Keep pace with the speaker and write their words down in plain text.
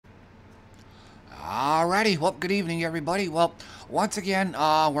Alrighty, well, good evening, everybody. Well, once again,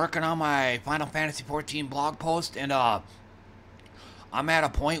 working on my Final Fantasy XIV blog post, and I'm at a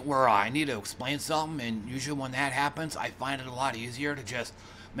point where I need to explain something, and usually when that happens, I find it a lot easier to just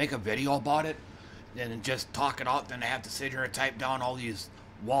make a video about it than just talk it out than to have to sit here and type down all these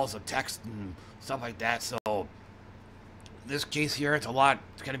walls of text and stuff like that. So, this case here, it's going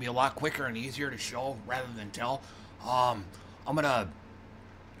to be a lot quicker and easier to show rather than tell. I'm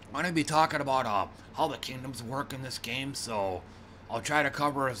gonna be talking about how the kingdoms work in this game, so I'll try to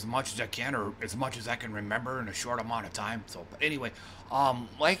cover as much as I can, or as much as I can remember in a short amount of time. So, but anyway,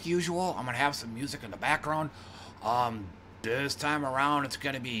 like usual, I'm gonna have some music in the background. This time around, it's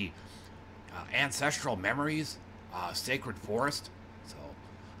gonna be Ancestral Memories, Sacred Forest. So,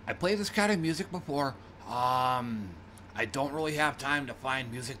 I played this kind of music before. I don't really have time to find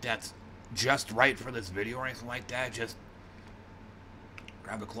music that's just right for this video or anything like that. Just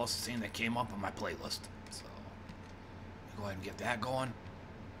grab the closest thing that came up on my playlist. So, go ahead and get that going.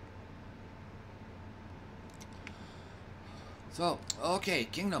 So, okay,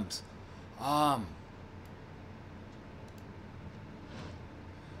 kingdoms. Now,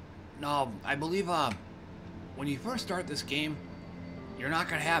 I believe, when you first start this game, you're not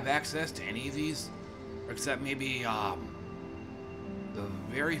going to have access to any of these, except maybe, the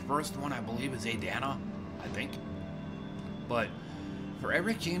very first one, I believe, is Adana, I think. But for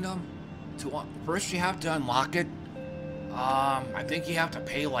every kingdom, first you have to unlock it. I think you have to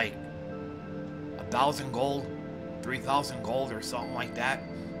pay like 1,000 gold, 3,000 gold, or something like that.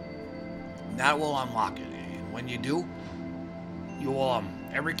 That will unlock it. And when you do, you will,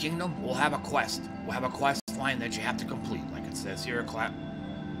 every kingdom will have a quest. Will have a quest line that you have to complete. Like it says here,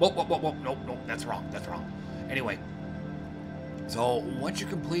 whoa, nope, that's wrong. Anyway, so once you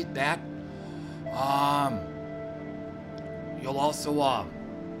complete that, you'll also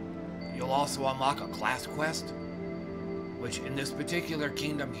unlock a class quest, which in this particular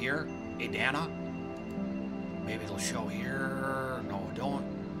kingdom here, Adana, maybe it'll show here, no it don't.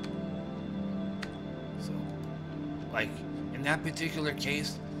 So, like, in that particular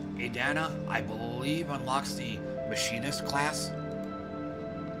case, Adana, I believe, unlocks the Machinist class.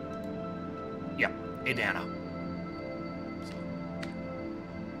 Yep, Adana. So.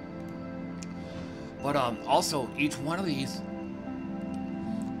 But, also, each one of these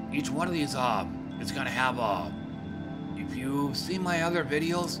is going to have if you've seen my other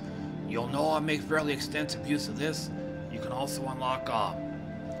videos, you'll know I make fairly extensive use of this. You can also unlock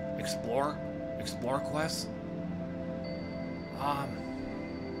explore quests. I'm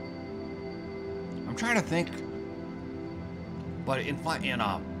trying to think, but in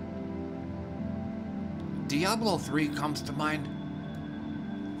Diablo 3 comes to mind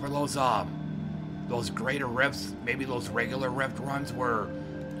for those greater rifts, maybe those regular rift runs where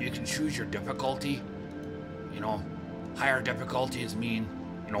you can choose your difficulty. You know, higher difficulties mean,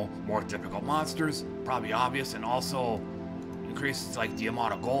 you know, more difficult monsters, probably obvious, and also increases like the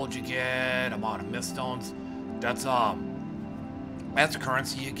amount of gold you get, amount of miststones. That's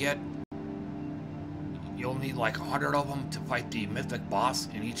currency you get. You'll need like 100 of them to fight the mythic boss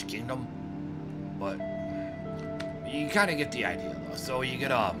in each kingdom, but you kind of get the idea though. So you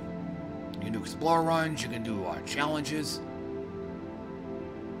get you can do explore runs, you can do challenges.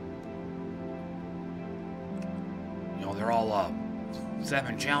 You know, they're all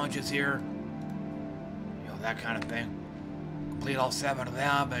 7 challenges here. You know, that kind of thing. Complete all 7 of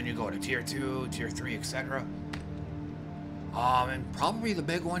them, and you go to tier 2, tier 3, etc. And probably the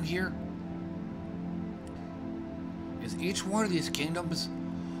big one here is each one of these kingdoms,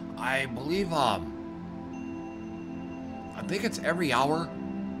 I believe, I think it's every hour.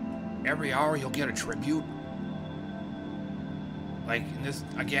 Every hour you'll get a tribute. Like in this,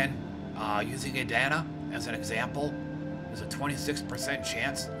 again, using Adana as an example, there's a 26%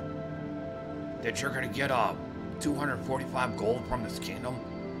 chance that you're going to get 245 gold from this kingdom.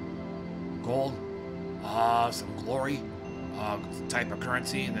 Gold, some glory, type of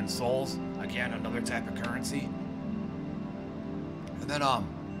currency, and then souls, again, another type of currency. And then,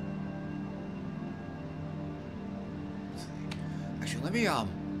 actually, let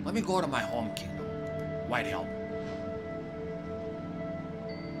me go to my home kingdom, Whitehelm.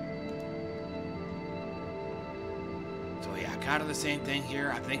 So yeah, kind of the same thing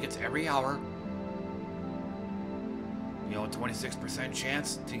here. I think it's every hour. You know, 26%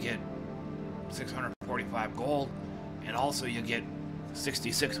 chance to get 645 gold, and also you get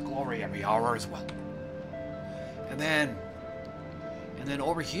 66 glory every hour as well. And then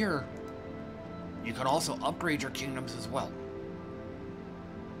over here, you can also upgrade your kingdoms as well.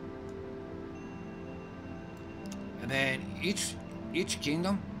 And then each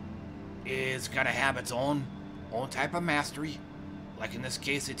kingdom is gonna have its own type of mastery. Like in this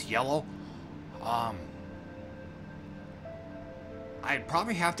case, it's yellow. Um, I'd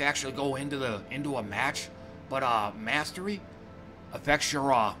probably have to actually go into a match, but mastery affects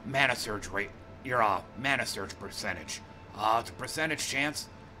your mana surge rate, your mana surge percentage. It's a percentage chance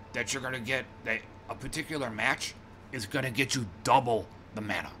that you're gonna get that a particular match is gonna get you double the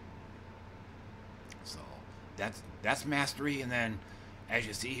mana. So that's mastery, and then as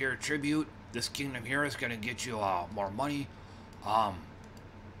you see here, tribute. This kingdom here is gonna get you more money. You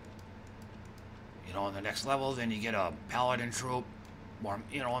know, in the next level, then you get a paladin troop, more,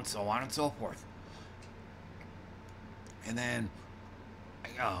 you know, and so on and so forth. And then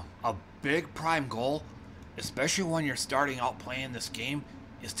a big prime goal, especially when you're starting out playing this game,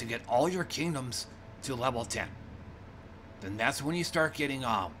 is to get all your kingdoms to level 10. Then that's when you start getting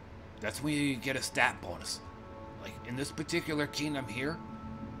that's when you get a stat bonus. Like in this particular kingdom here,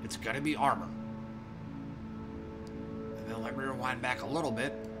 it's gonna be armor. And then let me rewind back a little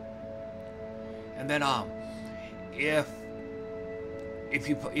bit. And then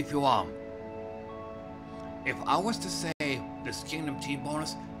if I was to say this kingdom team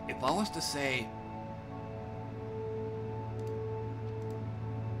bonus, if I was to say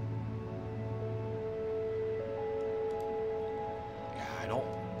I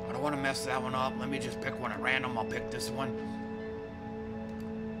don't want to mess that one up. Let me just pick one at random. I'll pick this one.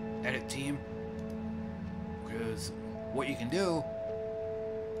 Edit team. Because what you can do,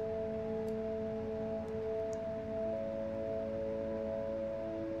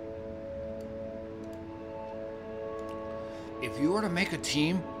 if you were to make a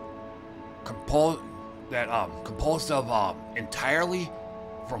team composed of entirely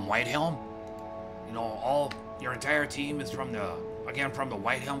from Whitehelm, you know, all your entire team is from the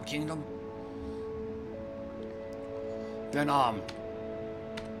Whitehelm Kingdom, then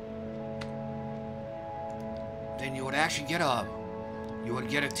you would actually get a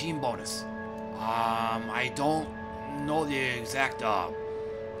team bonus. I don't know the exact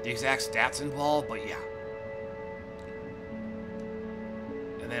stats involved, but yeah.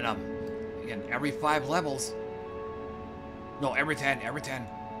 And then again, every 5 levels, no, every 10,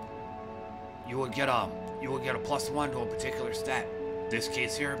 you would get a +1 to a particular stat. This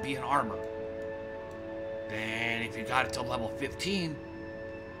case here being armor. Then if you got it to level 15,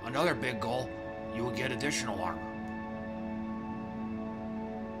 another big goal, you will get additional armor.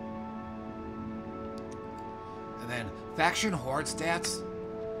 And then faction horde stats.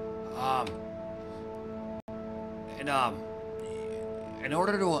 In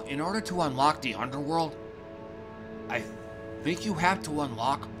order to unlock the underworld, I think you have to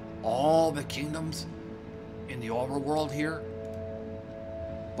unlock all the kingdoms in the overworld here.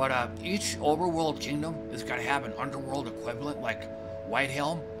 But each overworld kingdom is going to have an underworld equivalent, like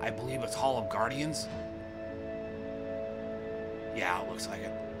Whitehelm, I believe it's Hall of Guardians. Yeah, it looks like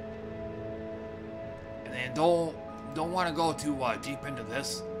it. And then don't want to go too deep into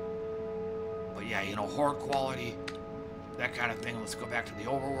this. But yeah, you know, horde quality, that kind of thing. Let's go back to the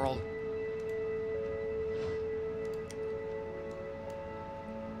overworld.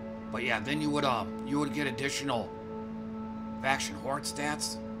 But yeah, then you would get additional faction horde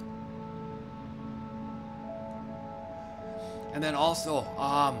stats. And then also,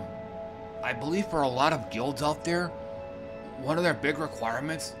 I believe for a lot of guilds out there, one of their big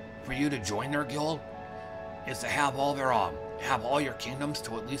requirements for you to join their guild is to have all your kingdoms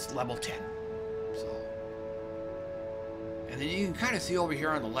to at least level 10. So, and then you can kind of see over here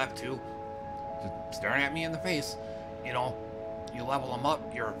on the left too, staring at me in the face, you know, you level them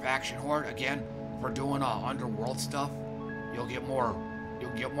up, your faction horde, again, for doing underworld stuff. You'll get more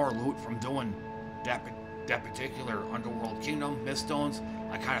loot from doing that particular underworld kingdom. Miststones,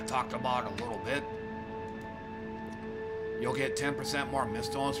 I kind of talked about a little bit. You'll get 10% more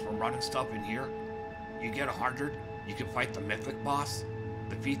miststones from running stuff in here. You get 100, you can fight the mythic boss,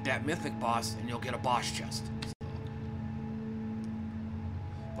 defeat that mythic boss, and you'll get a boss chest.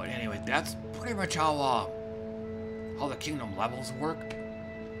 But anyway, that's pretty much how the kingdom levels work.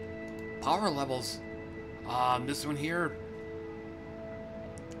 Power levels, this one here,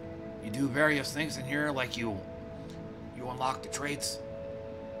 you do various things in here, like you unlock the traits.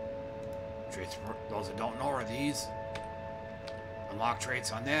 Traits, for those that don't know, are these. Unlock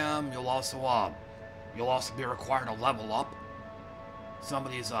traits on them. You'll also be required to level up some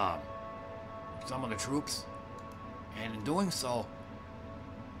of the troops, and in doing so,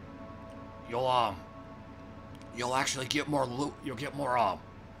 you'll actually get more loot. You'll get more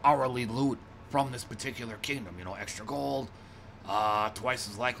hourly loot from this particular kingdom. You know, extra gold, twice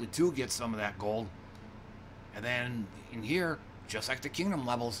as likely to get some of that gold. And then in here, just like the kingdom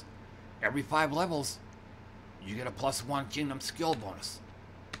levels, every 5 levels, you get a +1 kingdom skill bonus.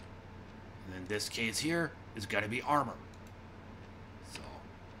 And in this case here, it's got to be armor. So,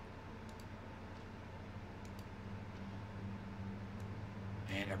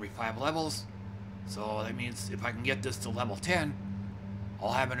 and every 5 levels, so that means if I can get this to level 10,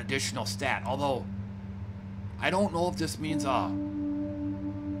 I'll have an additional stat. Although, I don't know if this means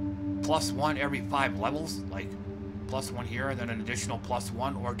 +1 every 5 levels, like +1 here and then an additional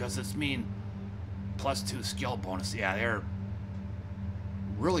 +1, or does this mean +2 skill bonus? Yeah, they're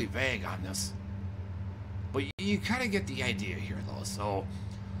really vague on this. But you kind of get the idea here, though. So,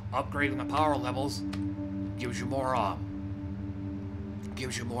 upgrading the power levels gives you more of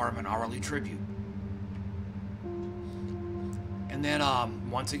an hourly tribute. And then,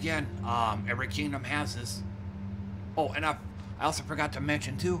 once again, every kingdom has this. Oh, and I also forgot to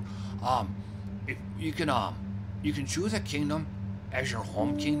mention too, if you can choose a kingdom as your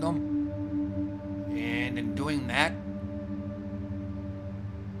home kingdom, and in doing that,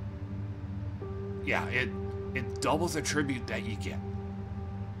 yeah, it doubles the tribute that you get.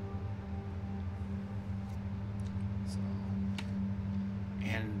 So,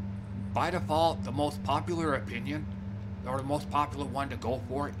 and by default, the most popular opinion, or the most popular one to go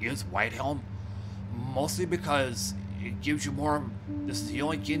for, is Whitehelm, mostly because it gives you more. This is the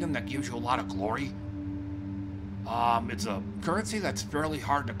only kingdom that gives you a lot of glory. It's a currency that's fairly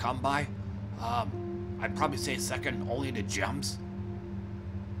hard to come by. I'd probably say second only to gems.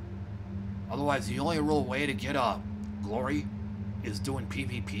 Otherwise, the only real way to get glory is doing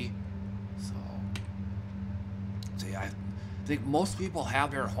PvP. So yeah, I think most people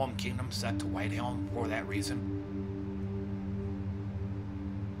have their home kingdom set to Whitehelm for that reason.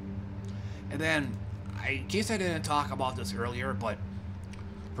 And then, in case I didn't talk about this earlier, but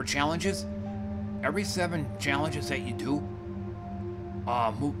for challenges, every 7 challenges that you do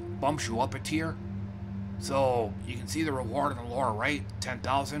bumps you up a tier. So you can see the reward in the lower right,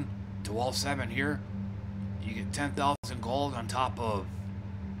 10,000 to all 7 here. You get 10,000 gold on top of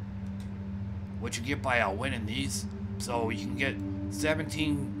what you get by winning these. So you can get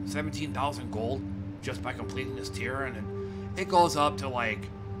 17,000 gold just by completing this tier, and it goes up to like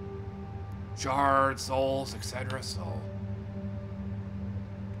shards, souls, etc. So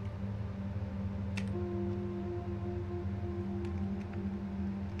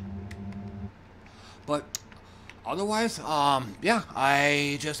but otherwise, yeah,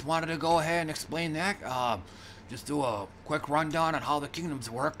 I just wanted to go ahead and explain that. Just do a quick rundown on how the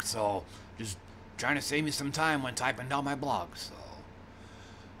kingdoms work. So just trying to save me some time when typing down my blog. So,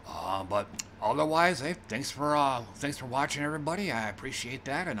 but otherwise, hey, thanks for watching, everybody. I appreciate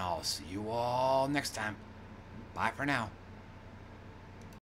that, and I'll see you all next time. Bye for now.